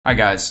Hi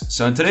guys,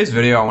 so in today's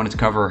video I wanted to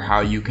cover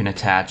how you can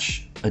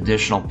attach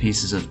additional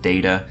pieces of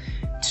data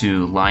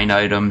to line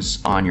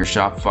items on your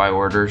Shopify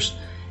orders.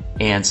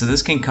 And so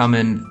this can come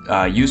in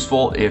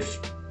useful if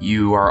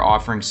you are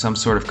offering some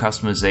sort of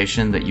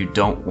customization that you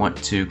don't want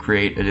to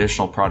create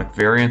additional product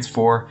variants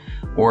for,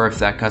 or if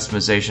that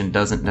customization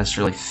doesn't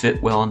necessarily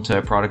fit well into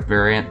a product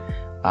variant,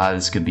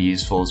 this could be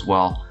useful as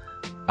well.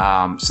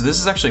 So this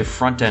is actually a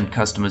front-end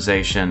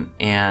customization,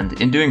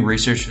 and in doing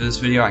research for this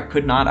video I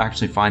could not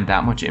actually find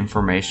that much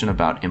information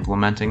about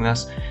implementing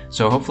this.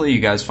 So hopefully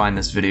you guys find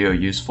this video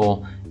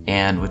useful,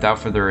 and without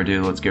further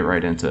ado, let's get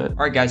right into it.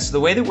 Alright guys, so the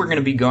way that we're going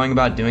to be going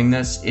about doing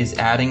this is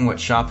adding what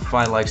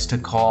Shopify likes to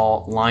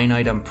call line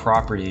item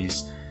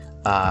properties,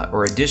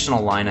 or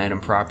additional line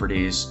item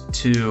properties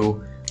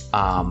to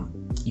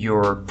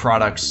your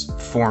product's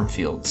form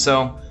field.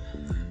 So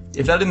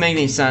if that didn't make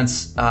any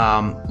sense,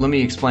 let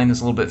me explain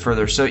this a little bit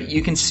further. So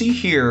you can see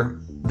here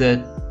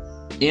that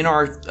in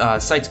our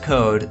site's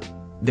code,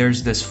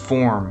 there's this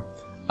form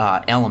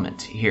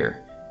element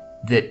here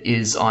that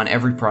is on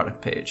every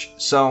product page.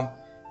 So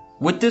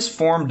what this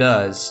form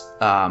does,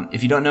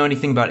 if you don't know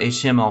anything about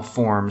HTML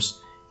forms,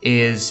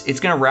 is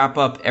it's going to wrap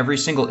up every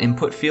single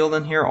input field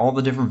in here, all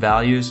the different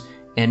values,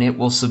 and it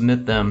will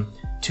submit them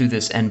to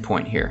this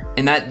endpoint here.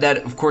 And that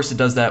of course it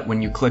does that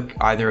when you click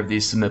either of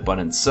these submit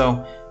buttons.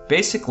 So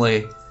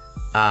basically,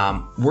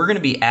 we're going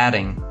to be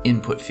adding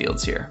input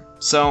fields here.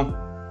 So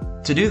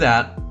to do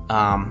that,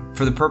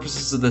 for the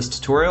purposes of this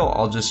tutorial,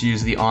 I'll just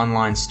use the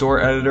online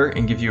store editor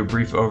and give you a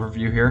brief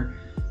overview here.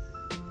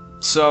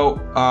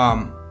 So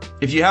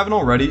if you haven't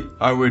already,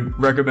 I would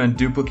recommend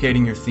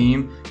duplicating your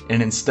theme,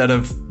 and instead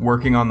of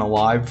working on the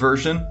live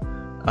version,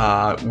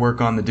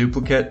 work on the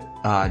duplicate,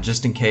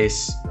 just in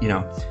case,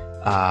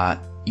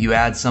 you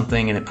add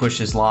something and it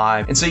pushes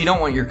live. And so you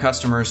don't want your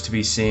customers to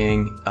be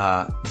seeing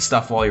the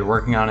stuff while you're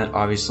working on it,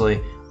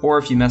 obviously. Or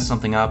if you mess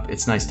something up,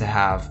 it's nice to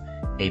have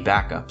a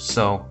backup.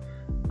 So,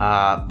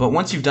 but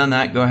once you've done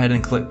that, go ahead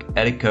and click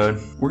Edit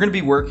Code. We're going to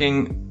be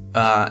working,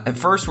 at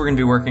first we're going to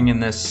be working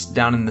in this,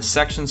 down in the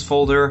Sections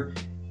folder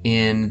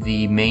in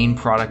the main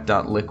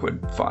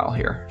product.liquid file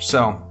here.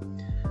 So,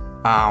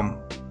 I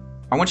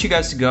want you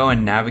guys to go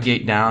and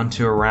navigate down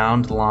to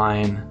around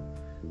line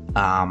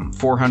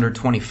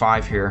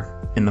 425 here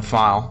in the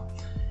file,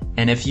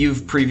 and if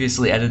you've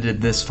previously edited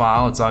this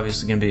file, it's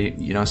obviously going to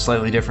be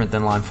slightly different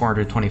than line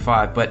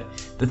 425. But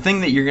the thing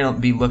that you're going to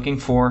be looking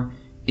for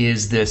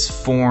is this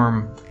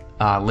form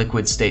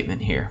liquid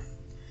statement here.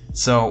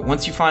 So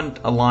once you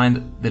find a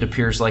line that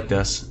appears like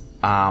this,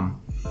 I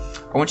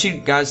want you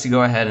guys to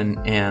go ahead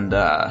and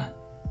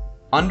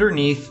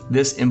underneath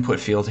this input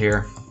field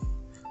here,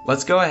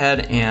 let's go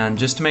ahead and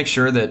just to make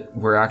sure that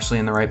we're actually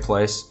in the right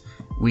place,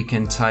 we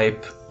can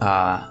type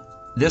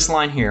this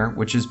line here,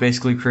 which is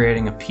basically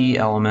creating a P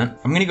element.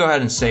 I'm going to go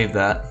ahead and save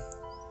that,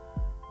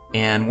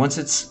 and once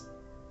it's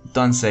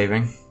done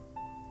saving,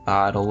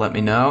 it'll let me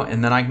know,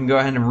 and then I can go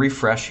ahead and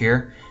refresh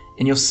here,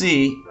 and you'll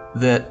see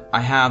that I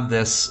have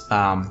this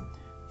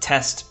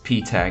test P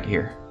tag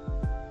here.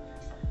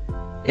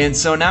 And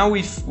so now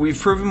we've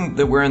proven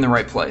that we're in the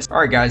right place.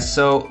 Alright guys,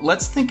 so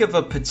let's think of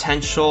a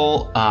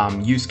potential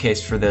use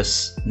case for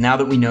this now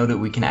that we know that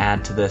we can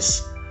add to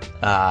this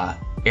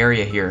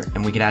area here,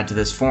 and we can add to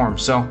this form.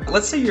 So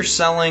let's say you're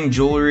selling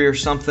jewelry or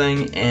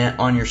something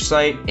on your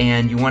site,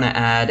 and you want to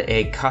add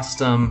a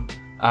custom,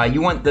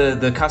 you want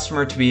the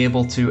customer to be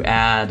able to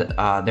add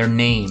their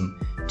name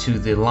to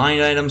the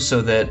line item,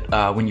 so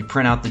that when you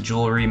print out the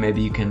jewelry,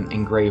 maybe you can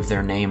engrave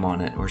their name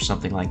on it or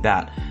something like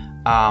that.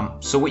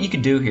 So what you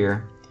could do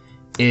here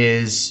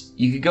is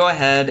you could go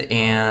ahead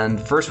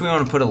and first we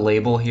want to put a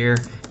label here,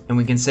 and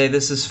we can say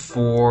this is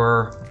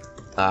for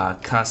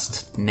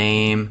cust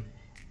name.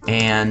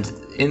 And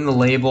in the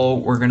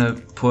label, we're going to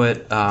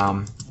put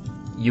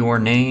your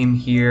name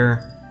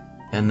here,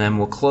 and then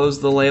we'll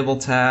close the label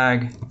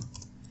tag.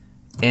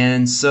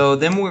 And so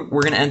then we're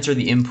going to enter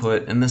the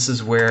input, and this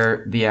is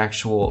where the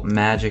actual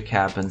magic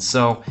happens.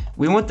 So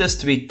we want this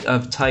to be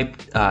of type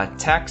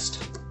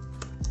text,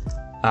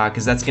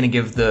 because that's going to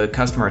give the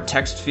customer a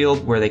text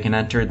field where they can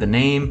enter the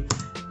name.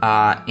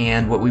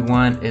 And what we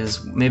want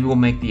is, maybe we'll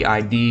make the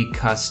ID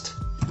cust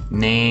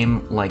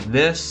name like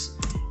this.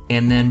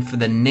 And then for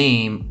the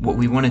name, what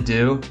we want to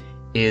do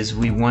is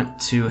we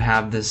want to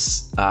have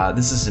this,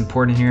 this is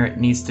important here, it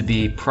needs to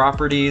be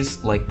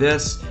properties like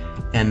this,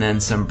 and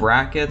then some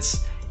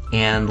brackets,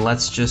 and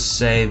let's just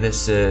say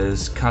this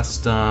is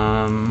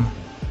custom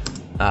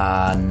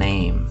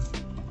name,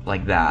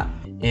 like that.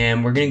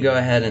 And we're going to go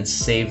ahead and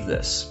save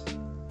this.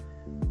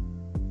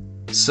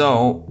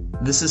 So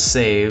this is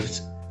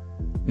saved.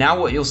 Now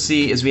what you'll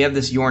see is we have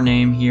this your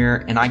name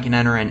here, and I can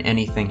enter in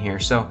anything here.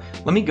 So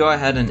let me go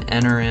ahead and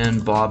enter in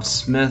Bob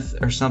Smith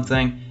or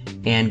something,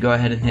 and go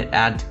ahead and hit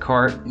add to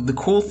cart. The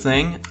cool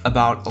thing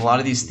about a lot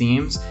of these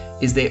themes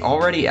is they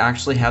already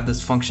actually have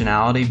this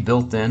functionality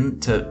built in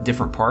to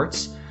different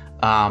parts.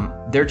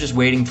 They're just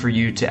waiting for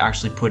you to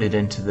actually put it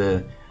into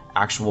the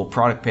actual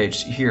product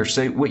page here.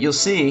 So what you'll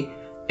see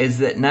is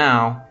that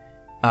now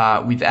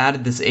we've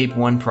added this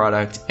Ape1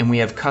 product, and we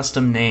have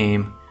custom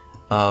name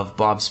of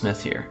Bob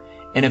Smith here.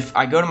 And if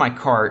I go to my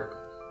cart,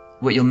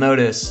 what you'll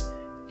notice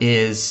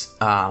is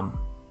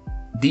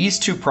these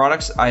two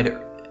products I'd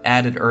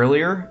added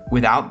earlier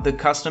without the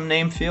custom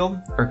name field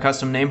or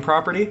custom name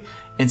property.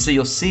 And so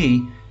you'll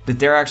see that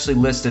they're actually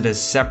listed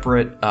as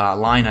separate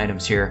line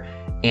items here.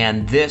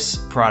 And this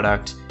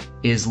product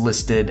is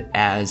listed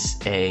as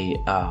a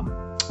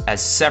as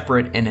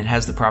separate, and it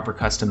has the proper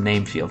custom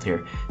name field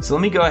here. So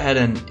let me go ahead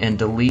and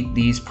delete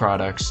these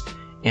products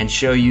and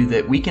show you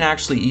that we can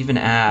actually even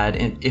add,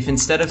 and if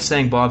instead of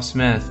saying Bob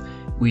Smith,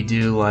 we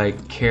do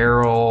like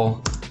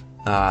Carol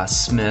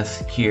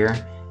Smith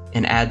here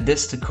and add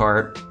this to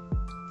cart,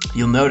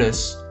 you'll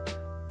notice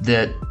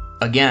that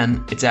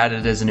again it's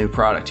added as a new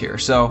product here.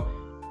 So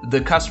the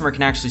customer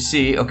can actually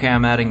see, okay,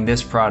 I'm adding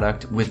this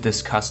product with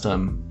this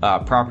custom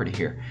property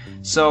here.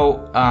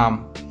 So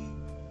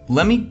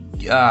let me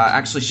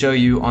actually show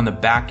you on the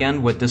back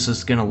end what this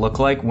is going to look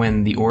like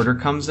when the order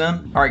comes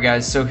in. Alright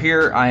guys, so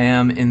here I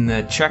am in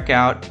the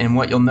checkout, and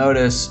what you'll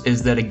notice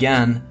is that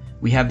again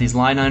we have these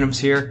line items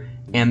here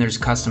and there's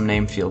custom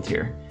name field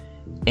here.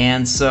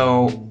 And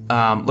so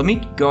let me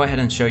go ahead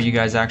and show you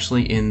guys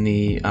actually in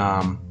the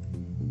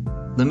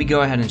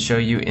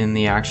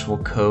actual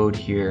code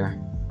here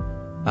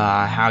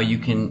how you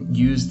can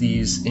use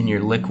these in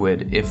your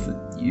liquid if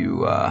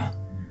you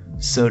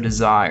so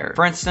desire.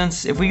 For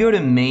instance, if we go to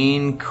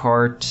main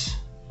cart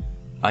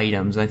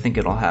items, I think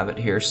it'll have it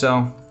here.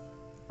 So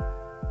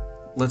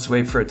let's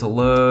wait for it to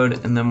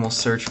load, and then we'll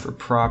search for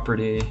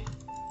property.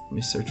 Let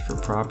me search for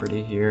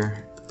property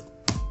here.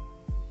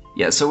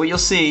 Yeah, so what you'll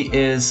see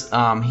is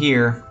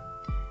here,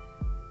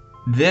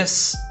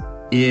 this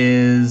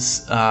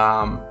is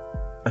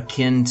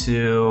akin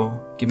to,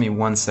 give me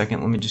 1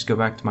 second, let me just go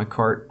back to my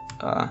cart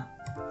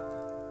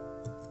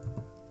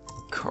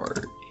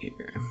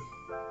here.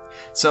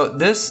 So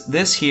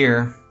this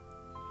here,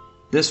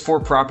 this for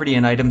property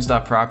and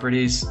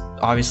items.properties,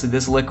 obviously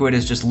this liquid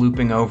is just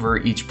looping over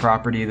each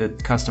property, the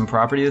custom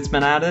property that's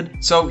been added.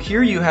 So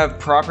here you have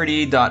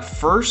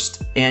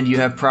property.first and you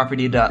have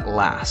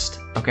property.last,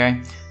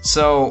 okay?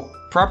 So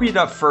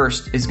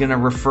property.first is going to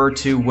refer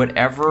to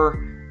whatever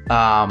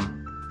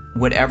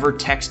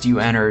text you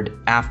entered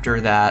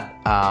after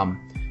that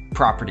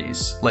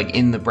properties, like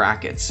in the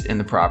brackets in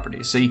the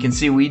properties. So you can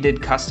see we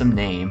did custom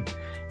name,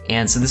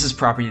 and so this is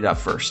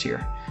property.first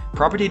here.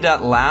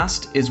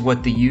 Property.last is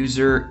what the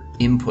user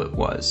input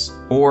was,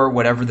 or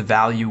whatever the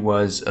value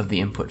was of the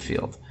input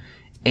field.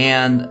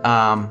 And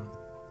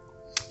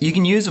you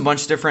can use a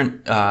bunch of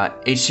different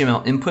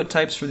HTML input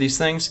types for these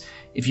things.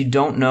 If you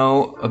don't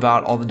know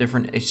about all the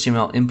different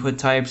HTML input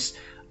types,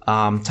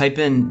 type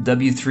in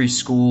W3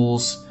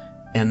 schools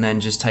and then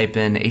just type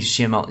in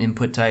HTML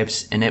input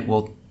types and it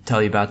will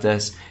tell you about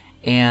this.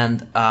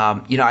 And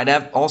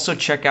I'd also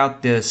check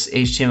out this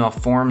HTML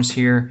forms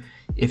here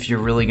if you're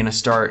really going to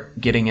start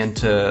getting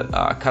into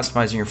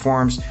customizing your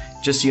forms,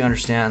 just so you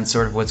understand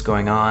sort of what's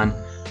going on,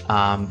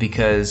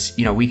 because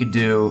we could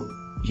do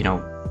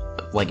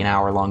like an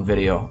hour-long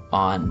video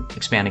on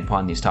expanding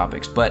upon these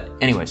topics. But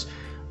anyways,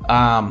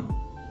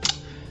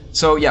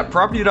 so yeah,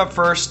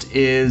 property.first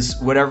is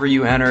whatever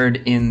you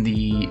entered in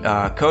the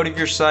code of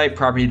your site.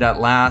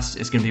 Property.last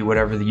is going to be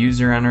whatever the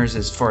user enters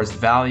as far as the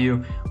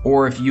value,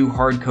 or if you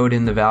hard code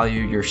in the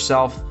value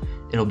yourself,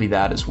 it'll be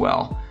that as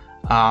well.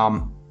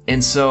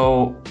 And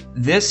so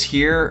this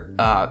here,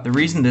 the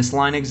reason this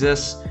line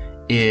exists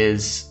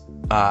is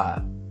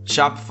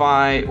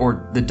Shopify,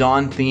 or the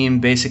Dawn theme,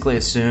 basically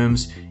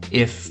assumes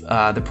if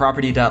the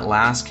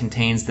property.last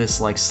contains this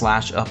like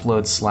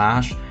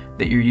 /upload/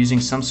 that you're using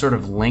some sort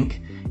of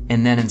link,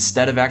 and then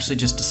instead of actually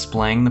just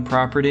displaying the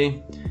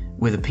property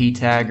with a p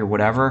tag or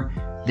whatever,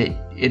 that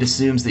it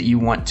assumes that you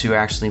want to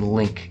actually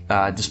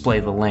display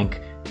the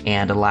link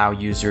and allow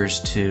users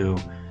to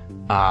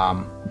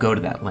go to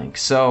that link.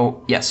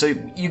 So yeah, so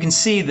you can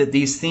see that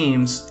these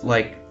themes,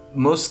 like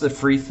most of the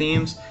free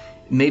themes,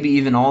 maybe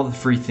even all the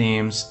free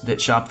themes that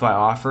Shopify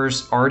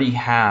offers, already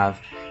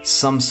have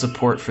some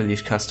support for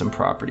these custom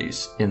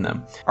properties in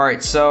them.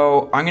 Alright,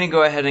 so I'm going to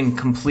go ahead and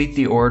complete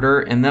the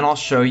order, and then I'll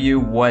show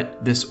you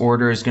what this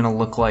order is going to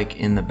look like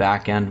in the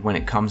back end when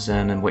it comes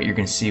in, and what you're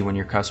going to see when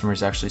your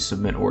customers actually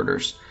submit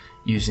orders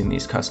using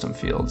these custom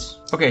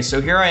fields. Okay,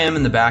 so here I am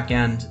in the back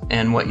end,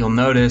 and what you'll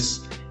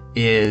notice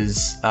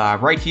is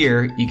right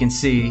here you can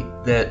see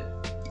that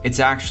it's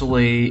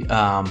actually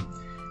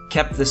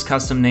kept this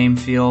custom name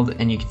field,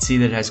 and you can see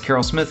that it has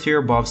Carol Smith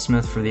here, Bob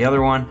Smith for the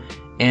other one.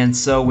 And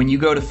so when you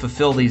go to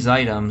fulfill these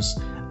items,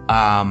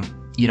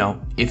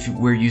 if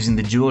we're using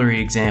the jewelry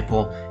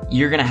example,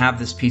 you're going to have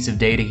this piece of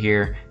data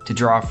here to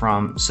draw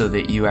from so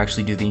that you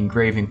actually do the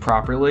engraving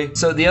properly.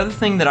 So the other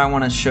thing that I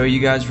want to show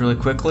you guys really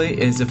quickly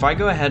is if I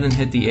go ahead and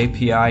hit the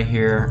API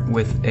here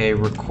with a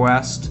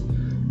request,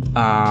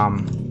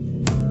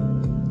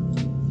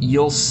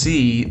 you'll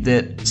see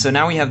that, so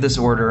now we have this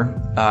order,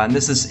 and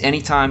this is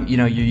anytime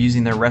you're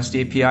using the REST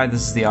API,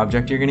 this is the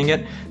object you're going to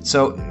get.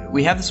 So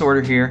we have this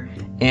order here,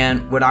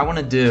 and what I want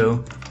to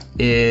do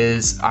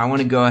is I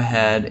want to go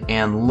ahead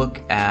and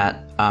look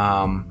at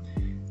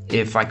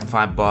if I can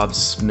find Bob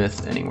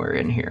Smith anywhere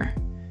in here.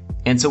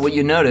 And so what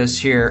you notice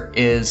here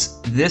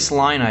is this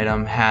line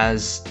item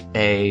has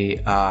a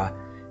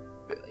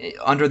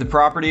under the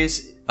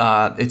properties,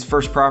 its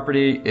first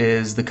property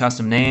is the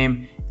custom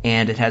name,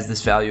 and it has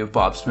this value of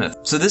Bob Smith.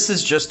 So this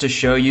is just to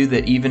show you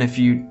that even if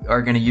you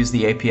are going to use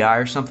the API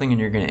or something and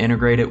you're going to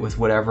integrate it with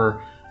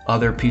whatever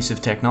other piece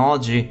of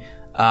technology,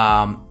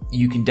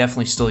 you can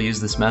definitely still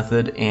use this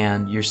method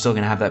and you're still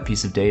going to have that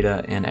piece of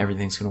data and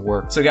everything's going to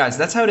work. So guys,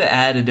 that's how to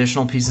add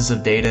additional pieces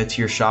of data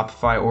to your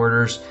Shopify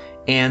orders.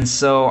 And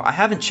so I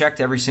haven't checked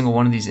every single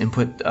one of these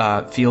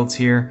input fields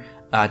here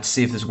to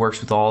see if this works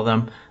with all of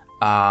them,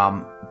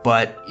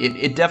 but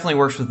it definitely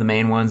works with the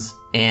main ones.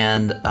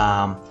 And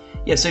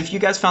yeah, so if you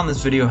guys found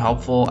this video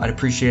helpful, I'd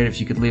appreciate it if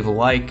you could leave a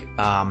like.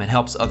 It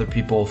helps other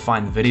people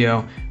find the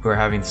video who are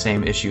having the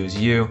same issue as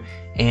you.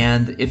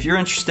 And if you're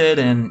interested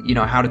in,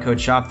 how to code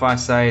Shopify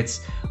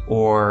sites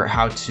or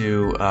how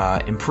to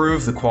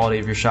improve the quality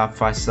of your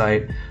Shopify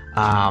site,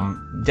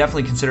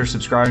 definitely consider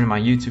subscribing to my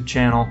YouTube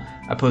channel.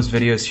 I post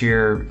videos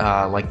here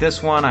like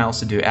this one. I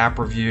also do app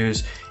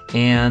reviews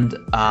and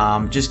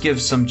just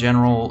give some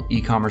general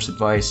e-commerce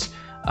advice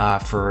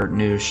for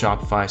new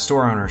Shopify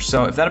store owners.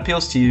 So if that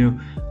appeals to you,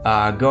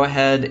 go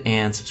ahead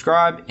and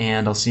subscribe,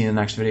 and I'll see you in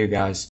the next video, guys.